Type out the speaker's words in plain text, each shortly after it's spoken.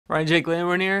Ryan Jake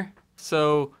Lamborn here.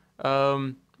 So,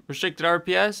 restricted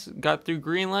RPS got through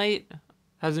green light.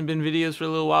 Hasn't been videos for a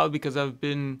little while because I've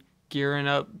been gearing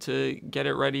up to get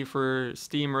it ready for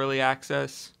Steam early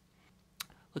access.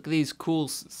 Look at these cool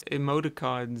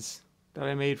emoticons that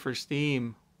I made for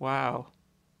Steam. Wow,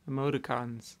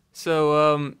 emoticons.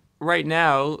 So, right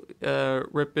now,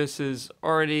 Ripus is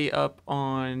already up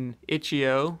on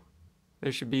itch.io.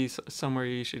 There should be somewhere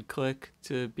you should click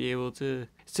to be able to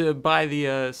buy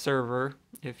the server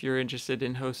if you're interested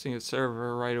in hosting a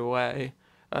server right away.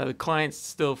 The client's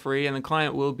still free, and the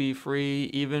client will be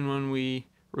free even when we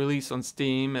release on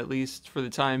Steam, at least for the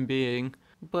time being.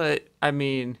 But I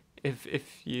mean, if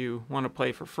you want to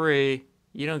play for free,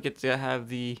 you don't get to have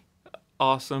the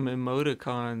awesome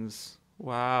emoticons.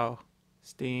 Wow,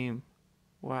 Steam.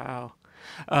 Wow.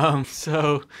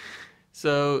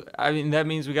 So I mean that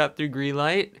means we got through green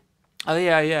light. Oh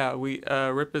yeah. We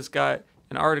Ripus got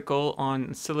an article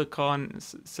on silicon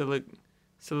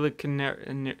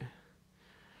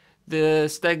the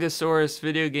Stegosaurus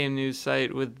video game news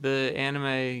site with the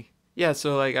anime. Yeah,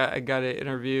 so like I got an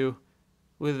interview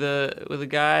with a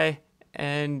guy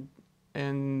and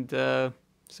so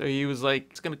he was like,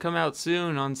 it's gonna come out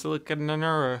soon on Silicon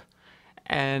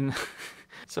and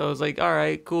so I was like, all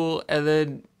right, cool. And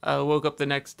then I woke up the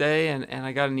next day and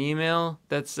I got an email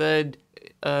that said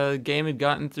a game had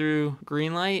gotten through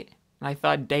greenlight. And I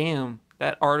thought, damn,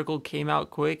 that article came out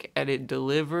quick and it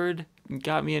delivered,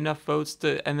 got me enough votes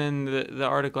to, and then the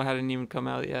article hadn't even come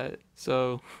out yet.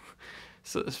 So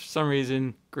for some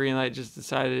reason, greenlight just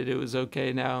decided it was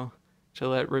okay now to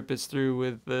let Ripus through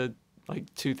with the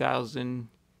like 2,000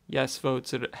 yes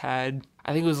votes it had.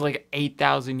 I think it was like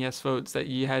 8,000 yes votes that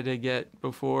you had to get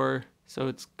before, so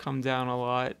it's come down a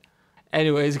lot.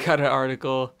 Anyways, got an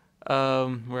article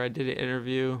where I did an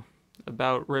interview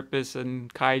about Ripus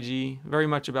and Kaiji, very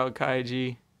much about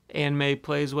Kaiji. Anime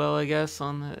plays well, I guess,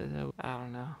 on the, I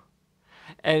don't know.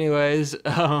 Anyways,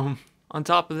 on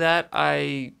top of that,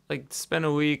 I like spent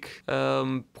a week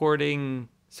porting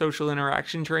Social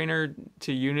Interaction Trainer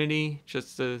to Unity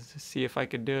just to see if I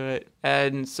could do it.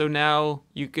 And so now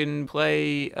you can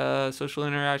play Social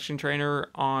Interaction Trainer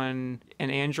on an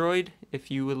Android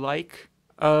if you would like.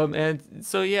 And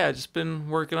so yeah, just been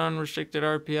working on restricted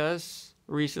RPS.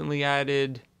 Recently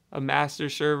added a master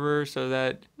server so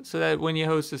that when you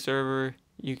host a server,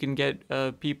 you can get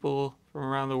people from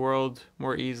around the world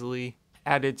more easily.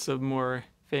 Added some more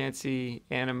fancy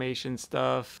animation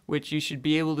stuff, which you should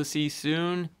be able to see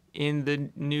soon in the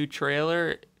new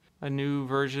trailer, a new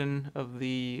version of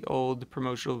the old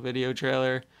promotional video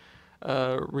trailer,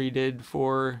 redid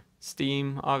for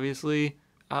Steam, obviously.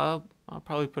 I'll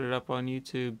probably put it up on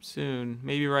YouTube soon,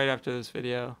 maybe right after this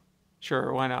video.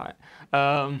 Sure, why not?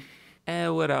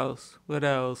 And what else?